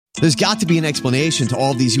There's got to be an explanation to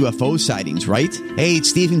all of these UFO sightings, right? Hey,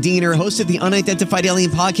 it's Stephen Diener, host of the Unidentified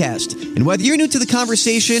Alien Podcast. And whether you're new to the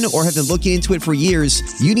conversation or have been looking into it for years,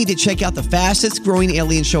 you need to check out the fastest growing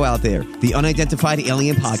alien show out there, the Unidentified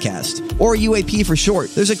Alien Podcast, or UAP for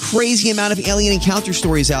short. There's a crazy amount of alien encounter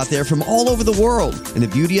stories out there from all over the world. And the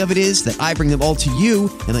beauty of it is that I bring them all to you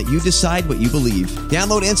and let you decide what you believe.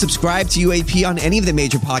 Download and subscribe to UAP on any of the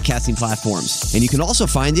major podcasting platforms. And you can also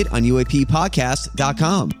find it on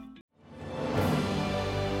UAPpodcast.com.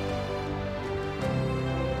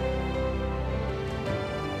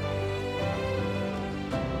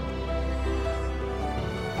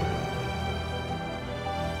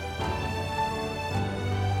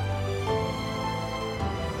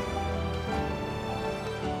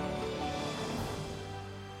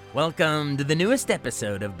 Welcome to the newest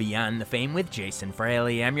episode of Beyond the Fame with Jason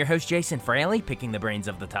Fraley. I'm your host, Jason Fraley, picking the brains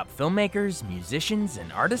of the top filmmakers, musicians,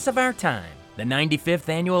 and artists of our time. The 95th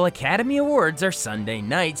Annual Academy Awards are Sunday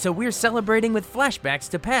night, so we're celebrating with flashbacks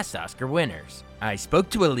to past Oscar winners. I spoke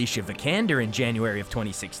to Alicia Vikander in January of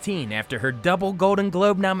 2016 after her double Golden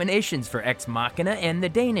Globe nominations for Ex Machina and The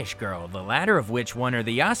Danish Girl, the latter of which won her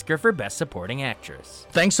the Oscar for Best Supporting Actress.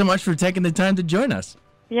 Thanks so much for taking the time to join us.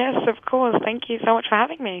 Yes, of course. Thank you so much for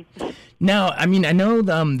having me. Now, I know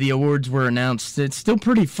the awards were announced. It's still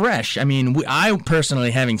pretty fresh. I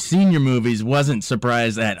personally, having seen your movies, wasn't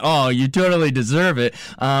surprised at all. You totally deserve it,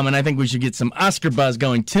 and I think we should get some Oscar buzz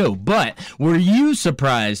going too. But were you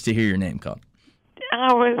surprised to hear your name called?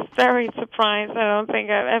 I was very surprised. I don't think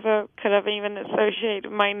I ever could have even associated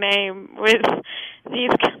my name with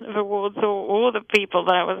these kind of awards or the people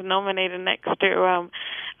that I was nominated next to.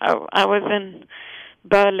 I was in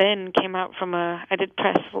Berlin, I did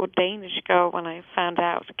press for Danish Girl when I found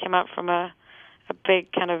out. Came out from a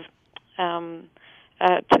big kind of,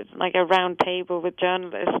 like a round table with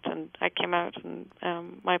journalists, and I came out and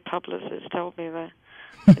my publicist told me the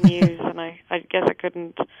news, and I guess I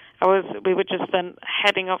couldn't, we were just then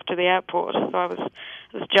heading off to the airport, so I was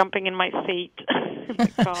jumping in my seat in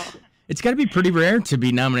the car. It's got to be pretty rare to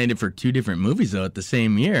be nominated for two different movies, though, at the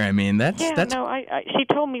same year. That's... She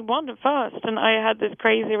told me one at first, and I had this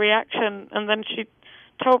crazy reaction, and then she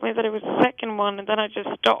told me that it was the second one, and then I just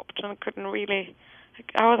stopped and couldn't really...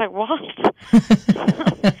 I was like, what?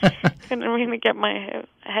 Couldn't really get my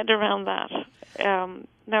head around that.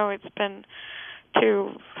 No, it's been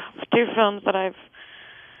two films that I've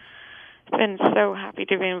been so happy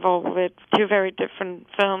to be involved with. Two very different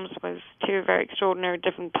films with two very extraordinary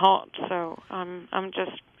different parts. So I'm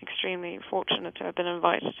just extremely fortunate to have been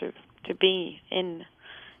invited to be in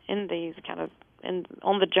these kind of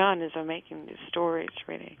on the journeys of making these stories,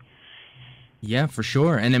 really. Yeah, for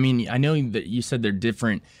sure. And I know that you said they're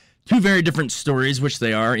different. Two very different stories, which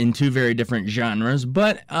they are, in two very different genres.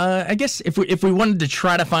 But I guess if we wanted to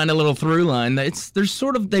try to find a little through line, they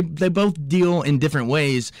both deal in different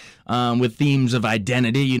ways with themes of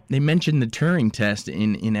identity. They mentioned the Turing test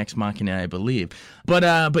in Ex Machina, I believe. But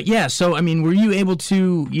yeah. So were you able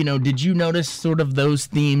to, did you notice sort of those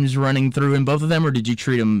themes running through in both of them, or did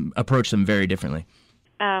you approach them very differently?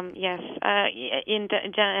 Yes. In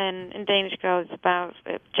Danish Girl, it's about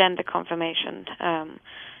gender confirmation.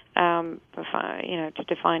 To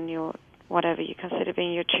define your whatever you consider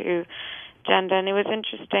being your true gender, and it was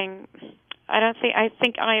interesting. I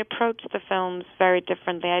think I approached the films very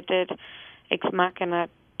differently. I did Ex Machina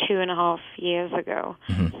 2.5 years ago.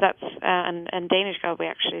 Mm-hmm. So that's and Danish Girl we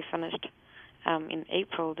actually finished in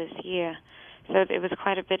April this year. So it was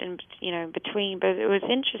quite a bit in between. But it was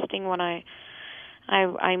interesting when I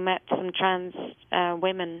met some trans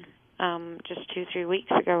women just 2-3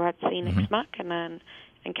 weeks ago who had seen mm-hmm. Ex Machina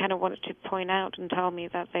and kind of wanted to point out and tell me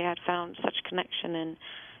that they had found such connection in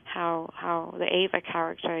how the Ava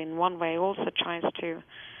character in one way also tries to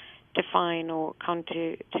define or come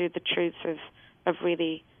to the truth of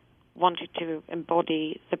really wanting to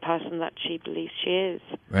embody the person that she believes she is.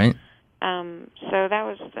 Right. So that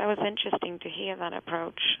was interesting to hear that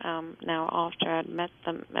approach now after I'd met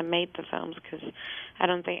them and made the films, because I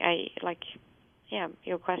don't think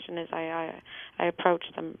your question is I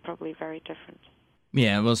approached them probably very different.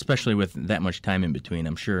 Yeah, well, especially with that much time in between,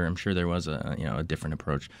 I'm sure there was a different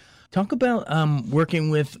approach. Talk about working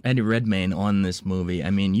with Eddie Redmayne on this movie.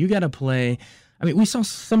 You got to play. We saw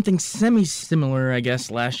something semi-similar, I guess,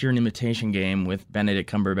 last year in Imitation Game with Benedict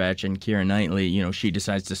Cumberbatch and Keira Knightley. She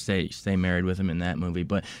decides to stay married with him in that movie.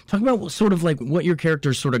 But talk about sort of like what your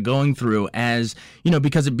character's sort of going through as,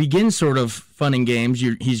 because it begins sort of fun and games.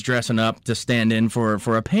 He's dressing up to stand in for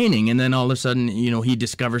a painting, and then all of a sudden, he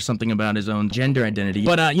discovers something about his own gender identity.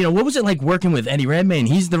 But, what was it like working with Eddie Redmayne?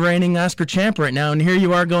 He's the reigning Oscar champ right now, and here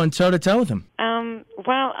you are going toe-to-toe with him.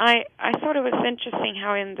 Well, I thought it was interesting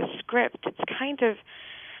how in the script it's kind of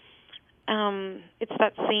it's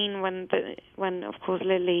that scene when of course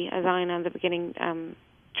Lily, as I know in the beginning,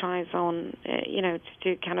 tries on to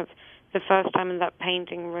do kind of the first time in that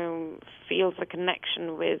painting room, feels a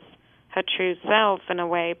connection with her true self in a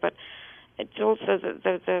way, but it's also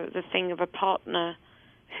the thing of a partner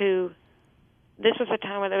who. This was a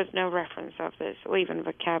time where there was no reference of this, or even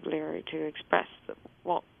vocabulary to express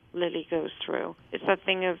what Lily goes through. It's that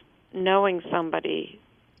thing of knowing somebody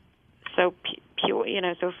so pure,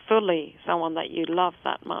 so fully, someone that you love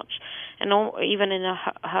that much. And even in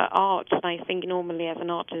her art, and I think normally as an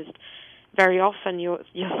artist, very often your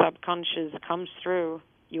subconscious comes through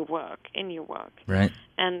your work, in your work. Right.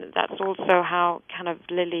 And that's also how kind of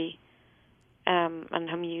Lily and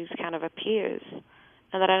her muse kind of appears.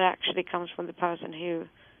 And that it actually comes from the person who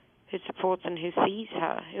supports and who sees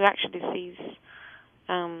her, who actually sees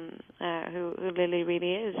who Lily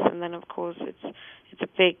really is. And then, of course, it's a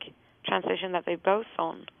big transition that they both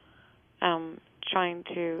on, trying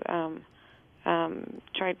to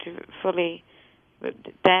fully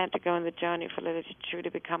dare to go on the journey for Lily to truly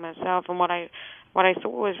become herself. And what I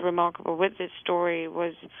thought was remarkable with this story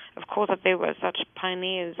was, of course, that they were such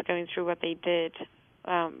pioneers going through what they did.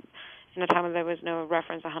 In a time when there was no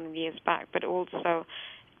reference 100 years back, but also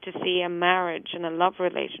to see a marriage and a love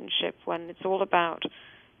relationship when it's all about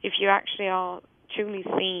if you actually are truly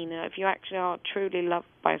seen, if you actually are truly loved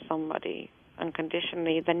by somebody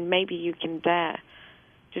unconditionally, then maybe you can dare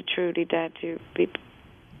to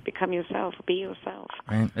become yourself, be yourself.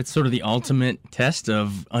 Right. It's sort of the ultimate test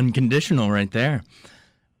of unconditional right there.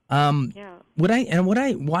 Yeah. What I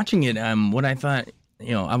thought,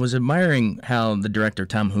 I was admiring how the director,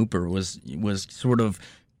 Tom Hooper, was sort of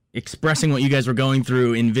expressing what you guys were going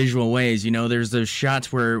through in visual ways. There's those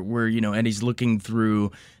shots where Eddie's looking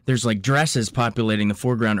through, there's like dresses populating the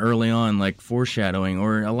foreground early on, like foreshadowing,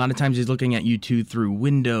 or a lot of times he's looking at you two through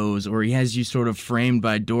windows, or he has you sort of framed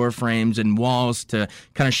by door frames and walls to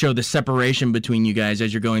kind of show the separation between you guys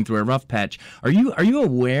as you're going through a rough patch. Are you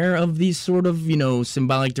aware of these sort of,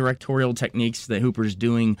 symbolic directorial techniques that Hooper's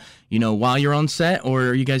doing, while you're on set, or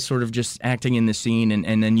are you guys sort of just acting in the scene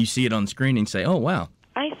and then you see it on screen and say, oh, wow?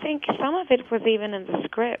 I think some of it was even in the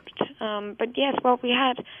script. But yes, well, we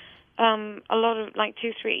had a lot of, like,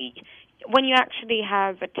 2-3... When you actually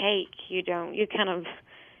have a take, you kind of...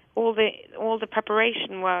 All the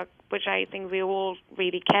preparation work, which I think we all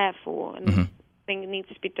really care for and think needs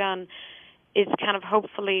to be done, is kind of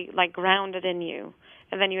hopefully, like, grounded in you.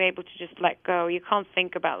 And then you're able to just let go. You can't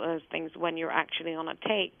think about those things when you're actually on a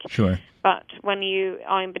take. Sure. But when you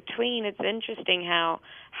are in between, it's interesting how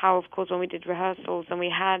of course, when we did rehearsals and we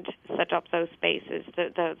had set up those spaces,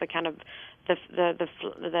 the kind of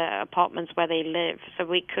the apartments where they live, so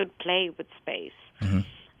we could play with space. Mm-hmm.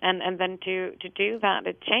 And then to do that,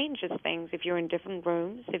 it changes things. If you're in different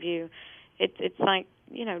rooms, it's like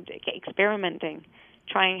experimenting,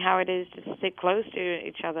 trying how it is to sit close to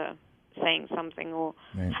each other, saying something, or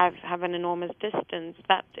right. have an enormous distance.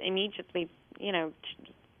 That immediately,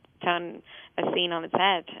 turn a scene on its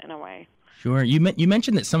head in a way. Sure. You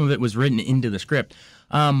mentioned that some of it was written into the script.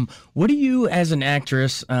 What do you, as an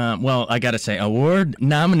actress, I got to say,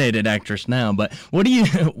 award-nominated actress now, but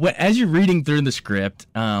as you're reading through the script,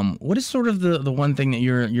 what is sort of the one thing that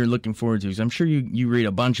you're looking forward to? Because I'm sure you read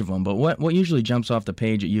a bunch of them, but what usually jumps off the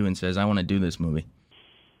page at you and says, I want to do this movie?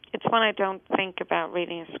 It's when I don't think about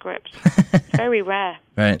reading a script. It's very rare.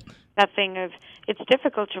 Right. That thing of, it's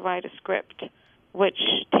difficult to write a script which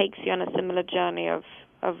takes you on a similar journey of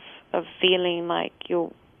feeling like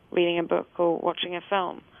you're reading a book or watching a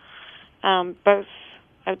film. Both,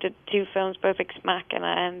 I did 2 films, both Ex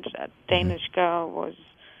Machina and Danish Girl was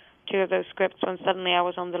 2 of those scripts when suddenly I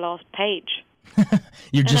was on the last page.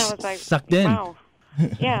 You're just I was like, sucked in. Wow.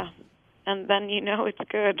 Yeah. And then it's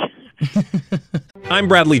good. I'm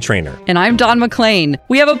Bradley Trainer. And I'm Don McClain.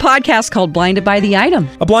 We have a podcast called Blinded by the Item.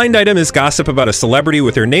 A blind item is gossip about a celebrity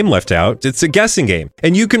with their name left out. It's a guessing game,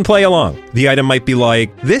 and you can play along. The item might be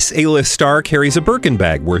like, this A-list star carries a Birkin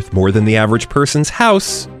bag worth more than the average person's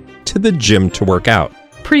house to the gym to work out.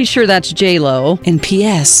 Pretty sure that's J-Lo. And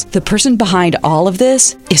P.S. the person behind all of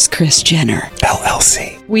this is Kris Jenner,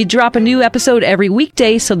 LLC. We drop a new episode every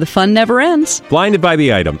weekday so the fun never ends. Blinded by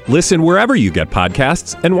the Item. Listen wherever you get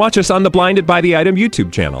podcasts and watch us on the Blinded by the Item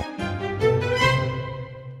YouTube channel.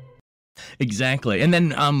 Exactly. And then,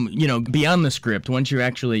 beyond the script, once you're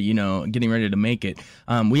actually, getting ready to make it,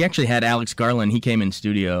 we actually had Alex Garland. He came in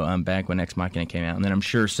studio back when Ex Machina came out. And then I'm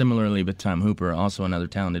sure similarly with Tom Hooper, also another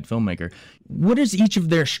talented filmmaker. What is each of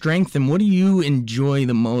their strength, and what do you enjoy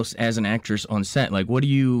the most as an actress on set? Like, what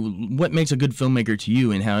makes a good filmmaker to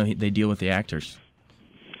you, and how they deal with the actors?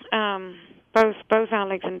 Both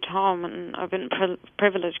Alex and Tom, and I've been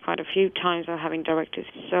privileged quite a few times of having directors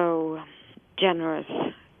so generous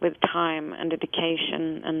with time and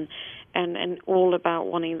dedication, and all about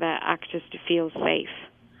wanting their actors to feel safe,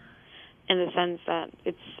 in the sense that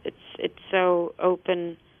it's so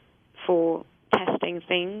open for testing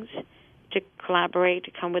things, to collaborate,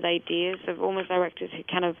 to come with ideas, of almost directors who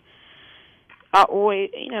kind of are always,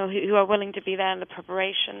 who are willing to be there in the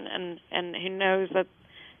preparation, and who knows that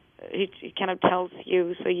he kind of tells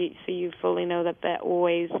you, so you fully know that they're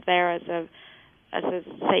always there as a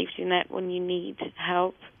safety net when you need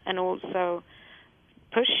help, and also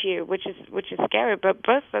push you, which is scary. But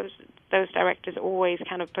both those directors always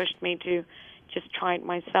kind of pushed me to just try it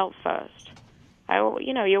myself first.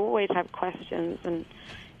 You always have questions, and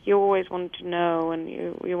you always want to know, and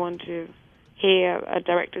you want to hear a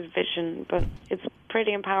director's vision. But it's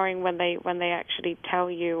pretty empowering when they actually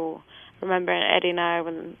tell you. Or remember Eddie and I,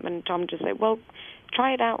 when Tom just said, "Well,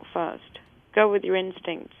 try it out first. Go with your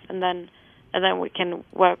instincts, and then we can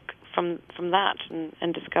work from that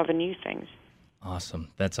and discover new things." Awesome.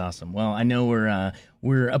 That's awesome. Well, I know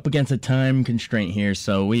we're up against a time constraint here,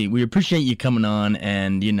 so we appreciate you coming on,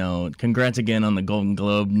 and congrats again on the Golden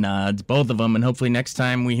Globe nods, both of them, and hopefully next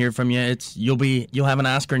time we hear from you, you'll have an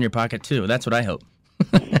Oscar in your pocket too. That's what I hope.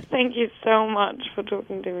 Thank you so much for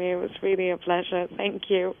talking to me. It was really a pleasure. Thank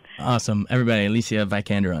you. Awesome. Everybody, Alicia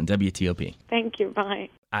Vikander on WTOP. Thank you. Bye.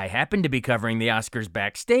 I happened to be covering the Oscars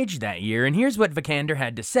backstage that year, and here's what Vikander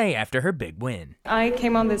had to say after her big win. I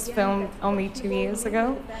came on this film only 2 years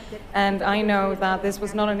ago, and I know that this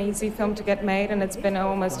was not an easy film to get made, and it's been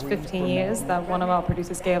almost 15 years that one of our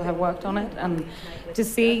producers, Gail, have worked on it, and to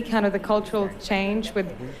see kind of the cultural change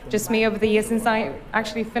with just me over the years since I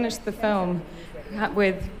actually finished the film,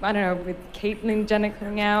 with Caitlyn Jenner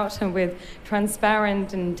coming out, and with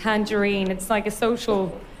Transparent and Tangerine. It's like a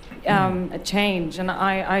social a change, and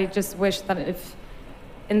I just wish that if,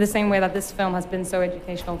 in the same way that this film has been so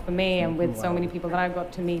educational for me, and with so many people that I've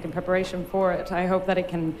got to meet in preparation for it, I hope that it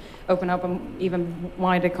can open up an even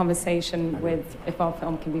wider conversation with if our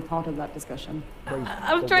film can be part of that discussion.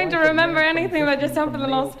 I'm trying to remember anything that just happened in the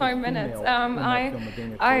last 5 minutes.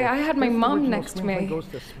 I had my mom next to me,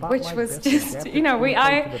 which was just,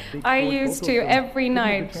 I used to every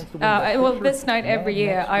night, this night every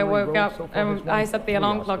year, I woke up, I set the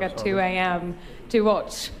alarm clock at 2 a.m. to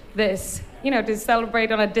watch this, to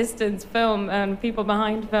celebrate on a distance film and people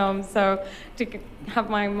behind film. So to have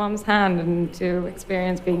my mom's hand and to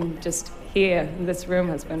experience being just here in this room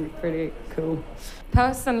has been pretty cool.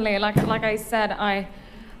 Personally, like I said,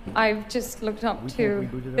 I've just looked up to,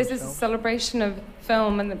 this is a celebration of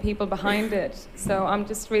film and the people behind it. So I'm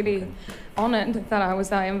just really honored that I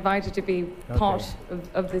was invited to be part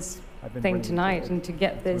of this thing tonight, and to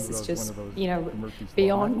get this is just,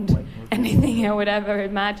 beyond anything I would ever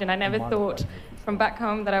imagine. I never thought from back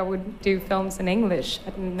home that I would do films in English. I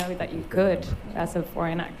didn't know that you could as a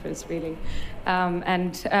foreign actress, really.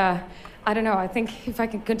 I don't know, I think if I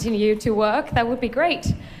can continue to work, that would be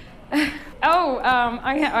great.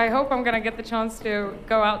 I hope I'm going to get the chance to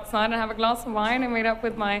go outside and have a glass of wine and meet up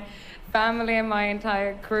with my family and my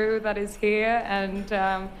entire crew that is here, and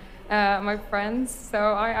my friends. So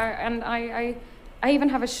I even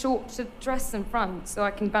have a short dress in front so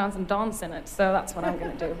I can bounce and dance in it. So that's what I'm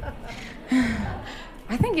going to do.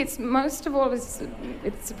 I think it's most of all it's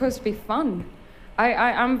supposed to be fun.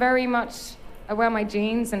 I'm very much, I wear my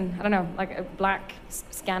jeans and I don't know, like a black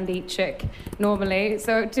Scandi chick normally.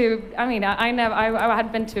 So I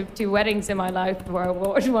had been to 2 weddings in my life where I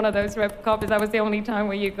wore one of those red carpets. That was the only time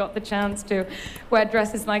where you got the chance to wear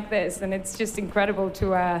dresses like this, and it's just incredible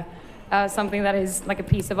to wear something that is like a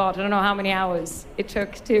piece of art. I don't know how many hours it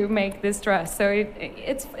took to make this dress. So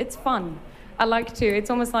it's fun. I like to. It's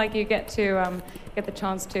almost like you get to get the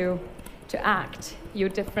chance to act your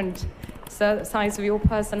different sides of your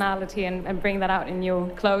personality and bring that out in your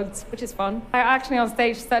clothes, which is fun. I actually on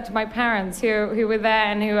stage said to my parents who were there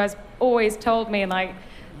and who has always told me, like,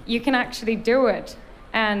 you can actually do it.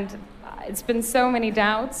 And it's been so many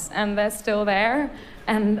doubts, and they're still there.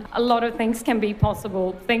 And a lot of things can be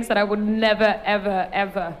possible, things that I would never, ever,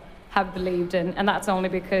 ever have believed in. And that's only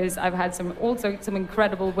because I've had some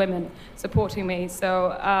incredible women supporting me.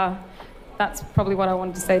 So that's probably what I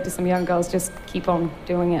wanted to say to some young girls. Just keep on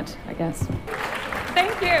doing it, I guess.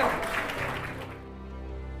 Thank you.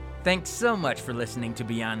 Thanks so much for listening to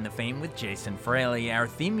Beyond the Fame with Jason Fraley. Our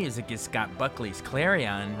theme music is Scott Buckley's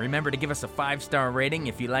Clarion. Remember to give us a 5-star rating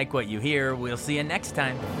if you like what you hear. We'll see you next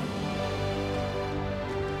time.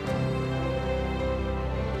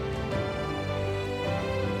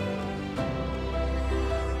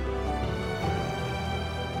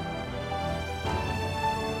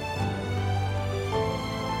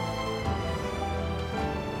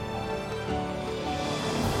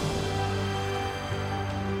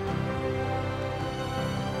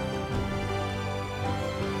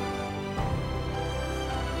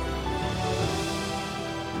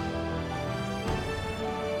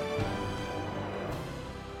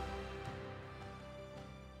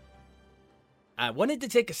 I wanted to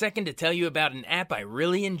take a second to tell you about an app I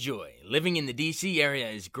really enjoy. Living in the DC area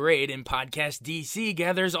is great, and Podcast DC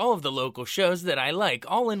gathers all of the local shows that I like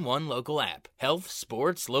all in one local app. Health,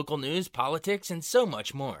 sports, local news, politics, and so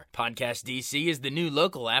much more. Podcast DC is the new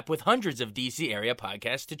local app with hundreds of DC area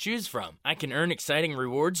podcasts to choose from. I can earn exciting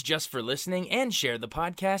rewards just for listening and share the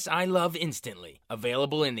podcasts I love instantly.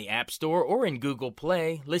 Available in the App Store or in Google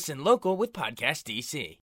Play, listen local with Podcast DC.